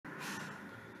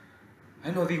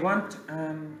Hello everyone,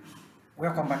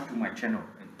 welcome back to my channel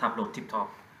Tableau Tip Top.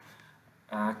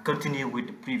 Continue with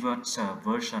the previous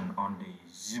version on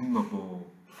the zoomable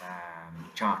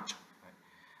chart.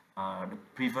 The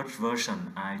previous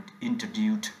version I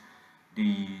introduced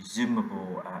the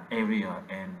zoomable area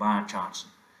and bar charts,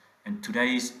 and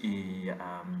today's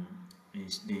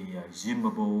is the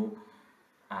zoomable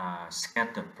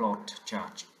scatter plot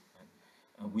chart.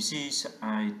 Which is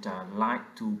I'd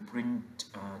like to print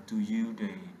to you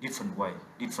the different way,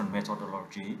 different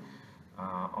methodology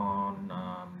on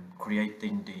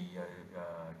creating the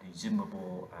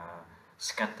zoomable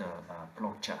scatter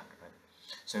plot chart. Right?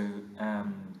 So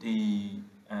the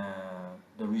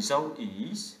result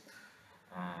is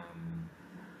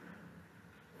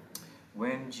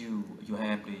when you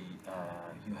have the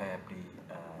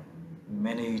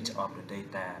manage of the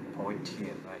data point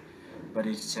here, right? But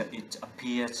it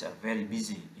appears very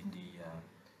busy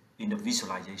in the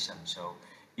visualization. So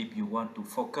if you want to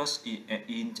focus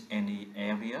in any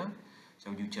area,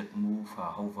 so you just move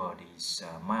over this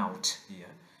mouse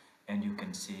here, and you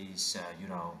can see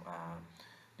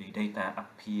the data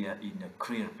appear in a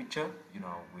clear picture,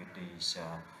 with this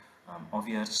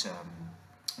obvious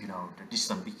the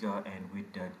distance bigger and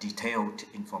with the detailed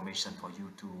information for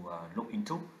you to look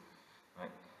into,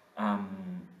 right?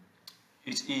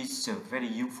 It is very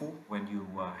useful when you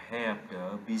have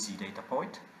the busy data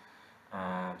point.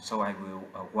 So I will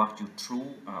walk you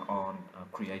through on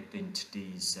creating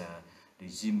these the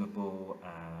zoomable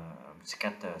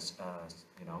scatters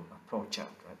plot chart,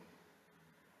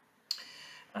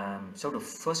 right? So the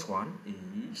first one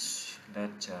is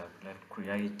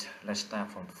let's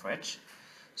start from scratch.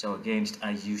 So again,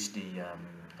 I use the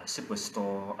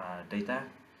superstore data,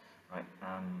 right?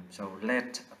 So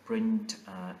let's print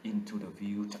into the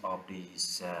view of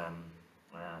this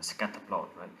scatter plot,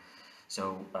 right?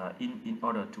 So in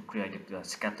order to create the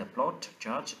scatter plot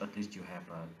chart, at least you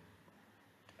have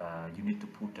you need to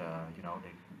put the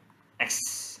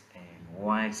x and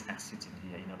y axis in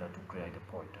here in order to create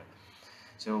a pointer.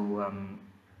 So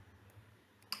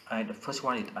the first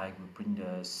one is I will print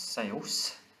the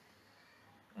sales.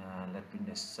 Let's print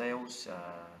the sales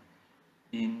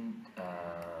in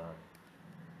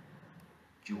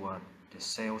you want the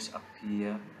sales appear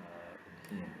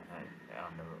in here, right,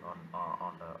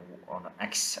 on the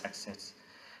x-axis,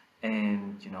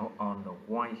 and on the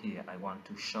y here I want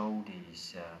to show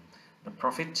this the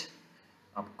profit.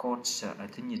 Of course, I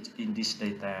think it's in this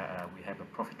data we have a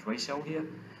profit ratio here,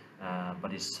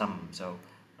 but it's sum. So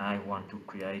I want to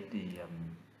create the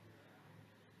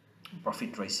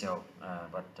profit ratio,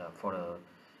 but for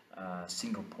a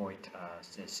single point,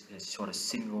 it's sort of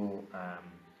single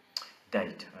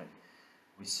date, right?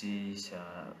 Which is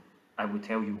I will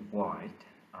tell you why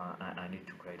I need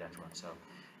to create that one. So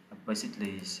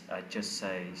basically, I just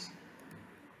say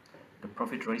the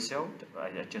profit ratio. I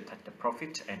just take the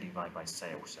profit and divide by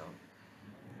sales. So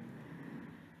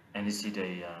and this is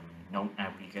the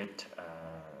non-aggregate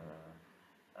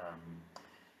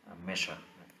measure.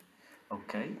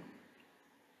 Okay,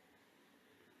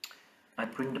 I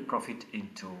bring the profit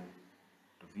into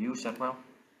the views as well.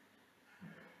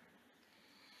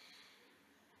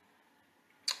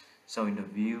 So in the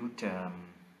view,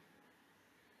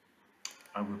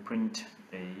 I will print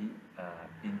the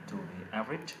into the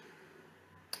average,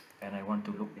 and I want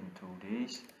to look into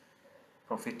this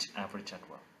profit average as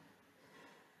well.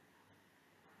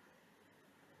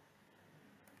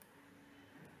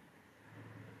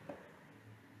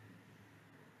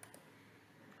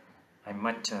 I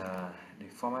might the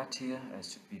format here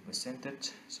as should be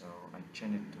percentage, so I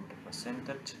change it to the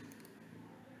percentage.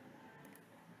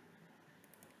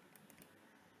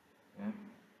 Yeah.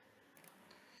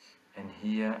 And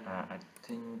here I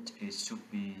think it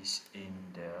should be in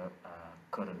the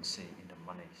currency, in the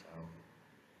money. So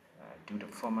do the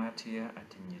format here. I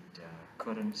think it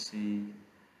currency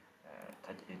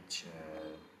that it's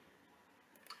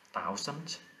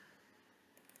 1000.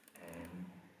 And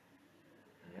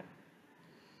yeah,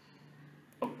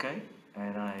 okay.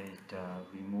 And I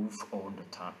remove all the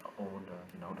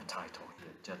the title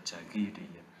here. Just give the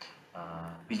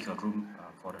bigger room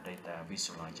for the data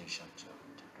visualization. So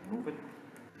remove it.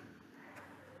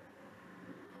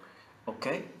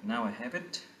 Okay, now I have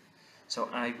it. So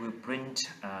I will print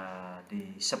the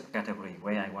subcategory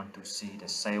where I want to see the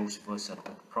sales versus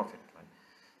the profit. Right?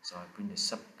 So I print the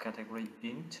subcategory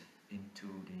into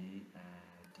the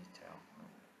detail.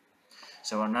 Right?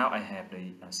 So now I have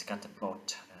the scatter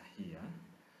plot here.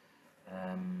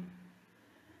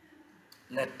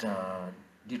 Let's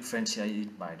differentiate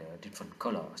it by the different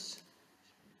colors.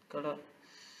 Color,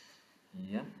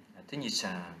 yeah, I think it's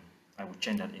I will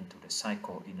change that into the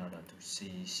cycle in order to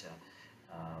see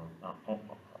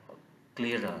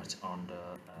clearer on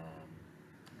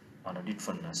the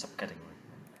different subcategory.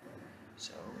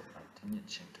 So I think I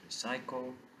change to the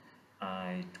cycle.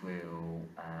 I will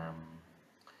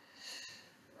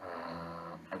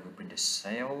bring the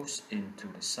sales into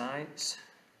the sides.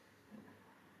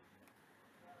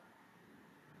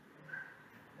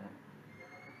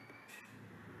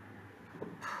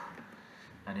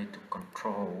 I need to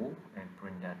control and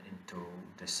bring that into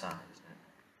the size.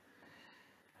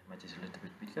 Image is a little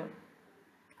bit bigger.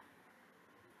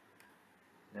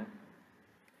 Yeah.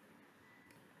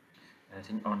 I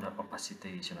think on the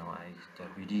opacity, I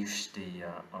reduce the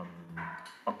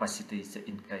opacity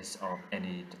in case of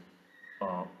any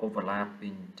overlap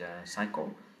in the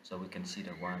cycle, so we can see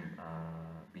the one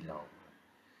below.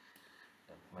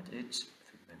 How much it's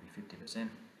maybe 50%,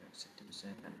 60%,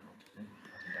 and okay,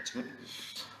 I think that's good.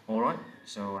 All right,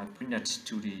 so I bring that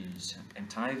to the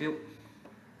entire view.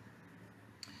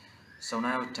 So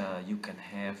now you can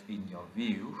have in your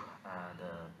view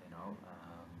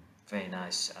very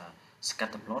nice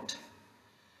scatter plot,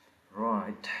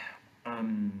 right?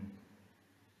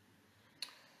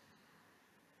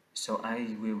 So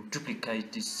I will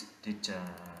duplicate this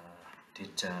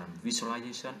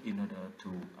visualization in order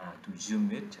to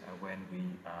zoom it when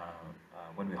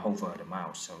we hover the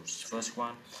mouse. So first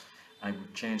one, I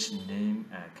will change the name.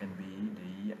 Can be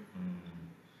the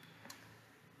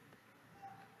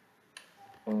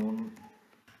on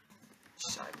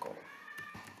cycle.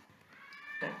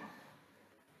 Okay.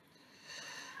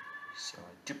 So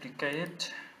I duplicate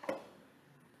it.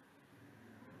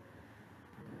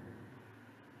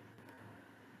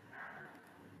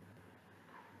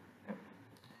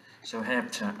 So have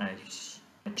I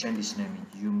change this name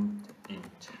in zoomed in.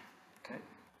 Okay.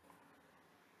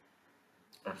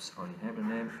 Oops, already have the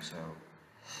name. So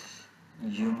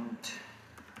zoomed.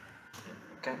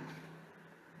 Okay.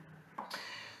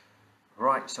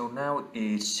 Right. So now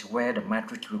is where the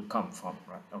matrix will come from.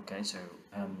 Right. Okay. So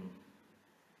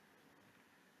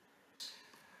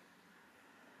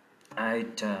I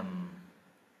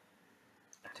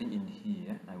think in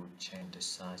here I will change the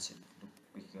size. It look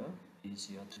bigger,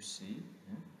 easier to see.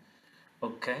 Yeah.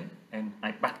 Okay, and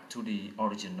I back to the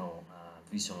original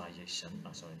visualization.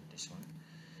 Oh, sorry, this one.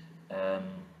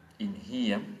 In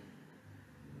here,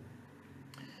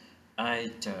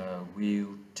 I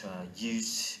will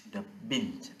use the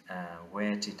bin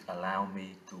where it allow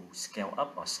me to scale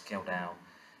up or scale down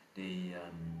the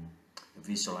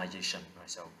visualization. Right?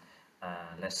 So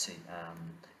let's see,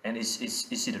 and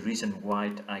it's the reason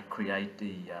why I create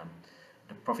the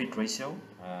profit ratio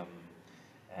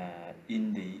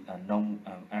in the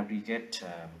non-aggregate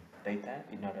data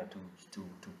in order to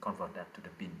convert that to the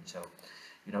bin. So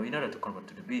in order to convert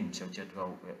to the bin, so just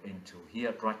go into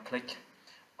here, right click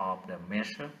of the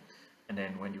measure, and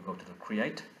then when you go to the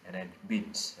create and then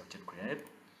bins, so just create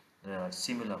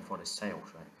similar for the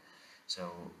sales, right?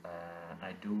 So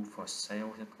I do for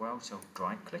sales as well. So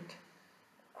right click,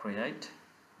 create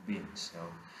bin. So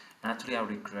actually I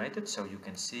recreated, so you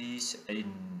can see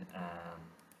in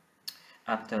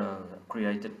after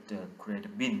created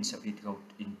bin, so it goes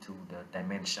into the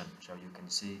dimension. So you can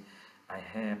see I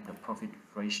have the profit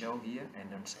ratio here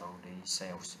and also the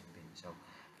sales in bin. So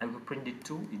I will print it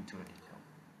too into a detail.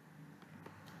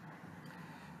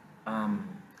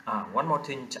 One more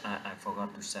thing I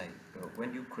forgot to say.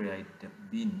 When you create the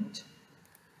bin,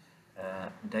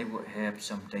 they will have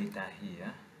some data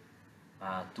here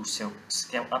to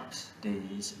scale up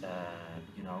these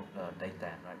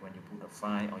data, right? When you put a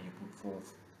 5 or you put 4,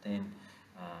 then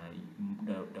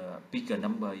the bigger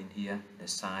number in here, the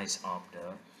size of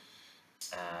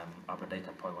the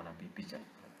data point wanna be bigger.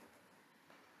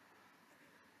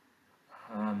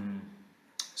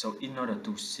 So in order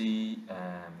to see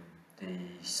the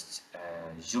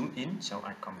zoom in, so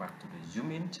I come back to the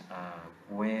zoom in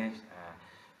where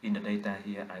in the data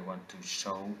here I want to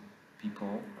show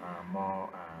people more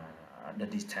the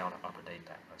detail of the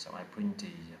data. So I print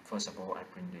the, first of all, I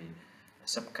print the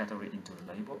subcategory into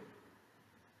the label.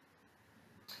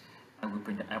 I will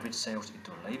print the average sales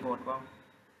into a label as well.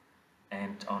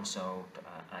 And also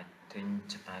I think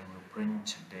I will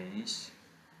print this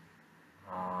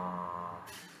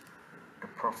the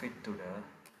profit to the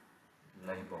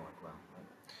label as well.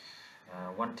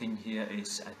 Right? One thing here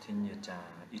is I think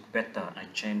it's better I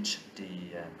change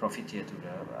the profit here to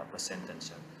the percentage.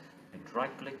 So I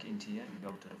right click into here, you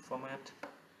go to the format,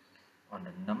 on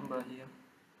the number here,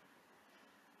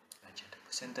 I change the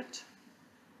percentage.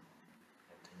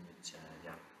 I think it's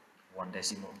yeah, 1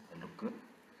 decimal, it look good.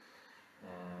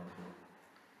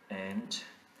 And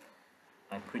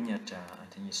I printed I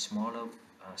think a smaller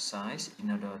size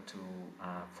in order to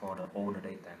for all the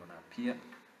data gonna appear.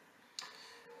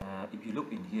 If you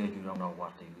look in here, you don't know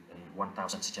what the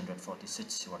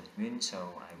 1646 what it means, so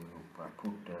I will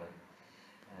put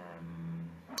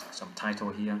some title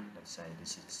here. Let's say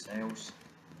this is sales,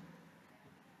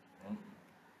 okay,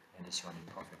 and this one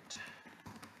is profit.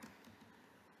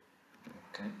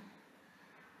 Okay,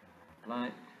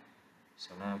 apply.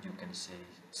 So now you can see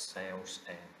sales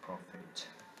and profit.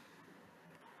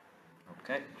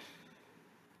 Okay,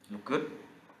 look good.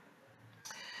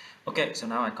 Okay, so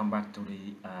now I come back to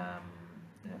the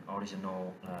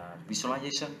original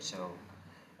visualization. So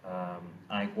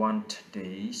I want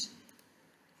the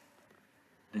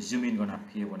zoom in gonna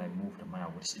appear when I move the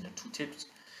mouse in the tooltips.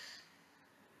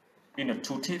 In the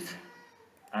tooltip,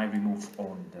 I remove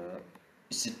all the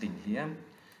existing here.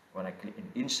 When I click in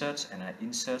insert and I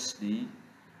insert the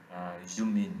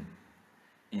zoom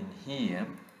in here,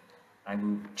 I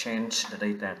will change the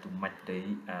data to make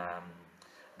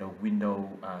the window,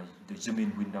 the zoom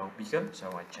in window bigger. So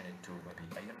I change it to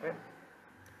maybe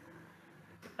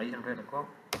 800 o'clock,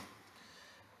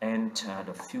 and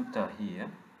the filter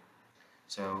here.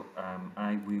 So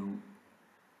I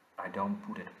don't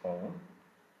put it on.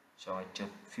 So I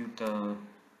just filter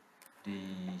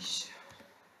the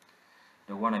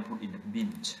one I put in the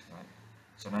bin, right?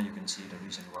 So now you can see the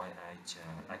reason why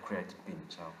I created bin.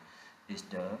 So it's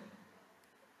the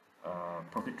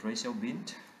profit ratio bin,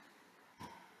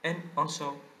 and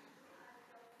also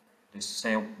the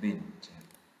sale bin.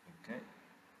 Okay,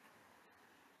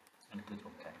 and click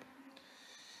OK.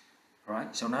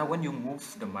 Right. So now when you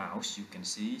move the mouse, you can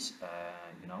see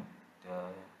you know,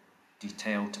 the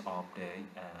details of the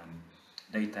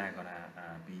data gonna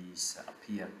be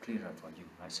appear clearer for you,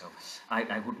 right? So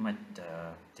I would make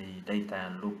the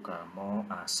data look more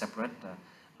separate.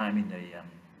 I mean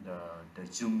the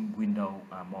zoom window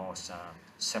more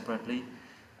separately.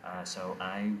 So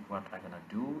what I'm gonna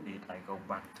do is I go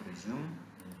back to the zoom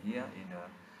in here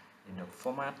in the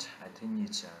format. I think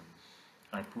it's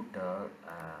I put the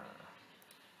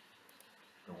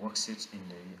worksheets in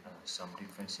the some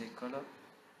different color.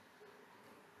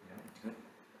 Yeah, it's good.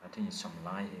 I think it's some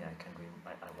line here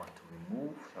I want to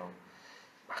remove. So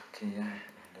back here,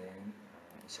 and then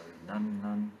sorry,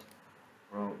 none,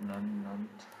 row none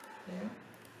here.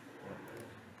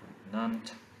 Yeah.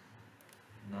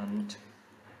 None.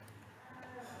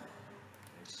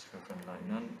 It's different line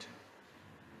none.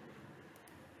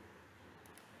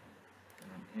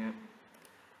 And here.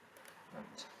 None.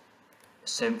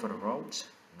 Same for the rows.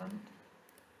 None.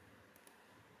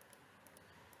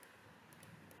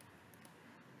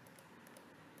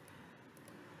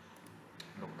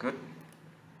 Look good.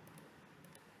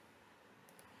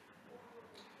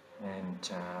 And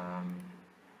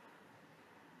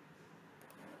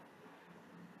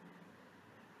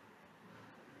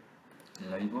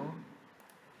label.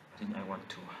 I think I want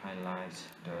to highlight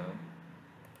the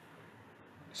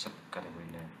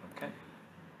subcategory name.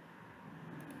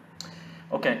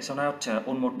 Okay, so now it's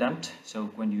almost done. So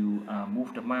when you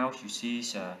move the mouse, you see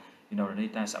you know, the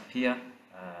data appear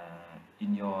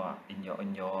in your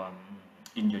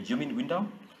zoom in window.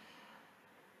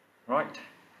 Right.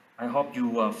 I hope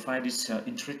you find this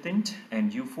interesting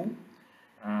and useful.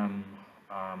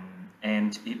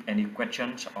 And if any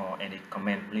questions or any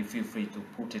comment, please feel free to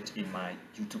put it in my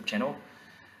YouTube channel.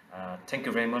 Thank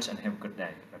you very much and have a good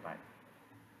day. Bye bye.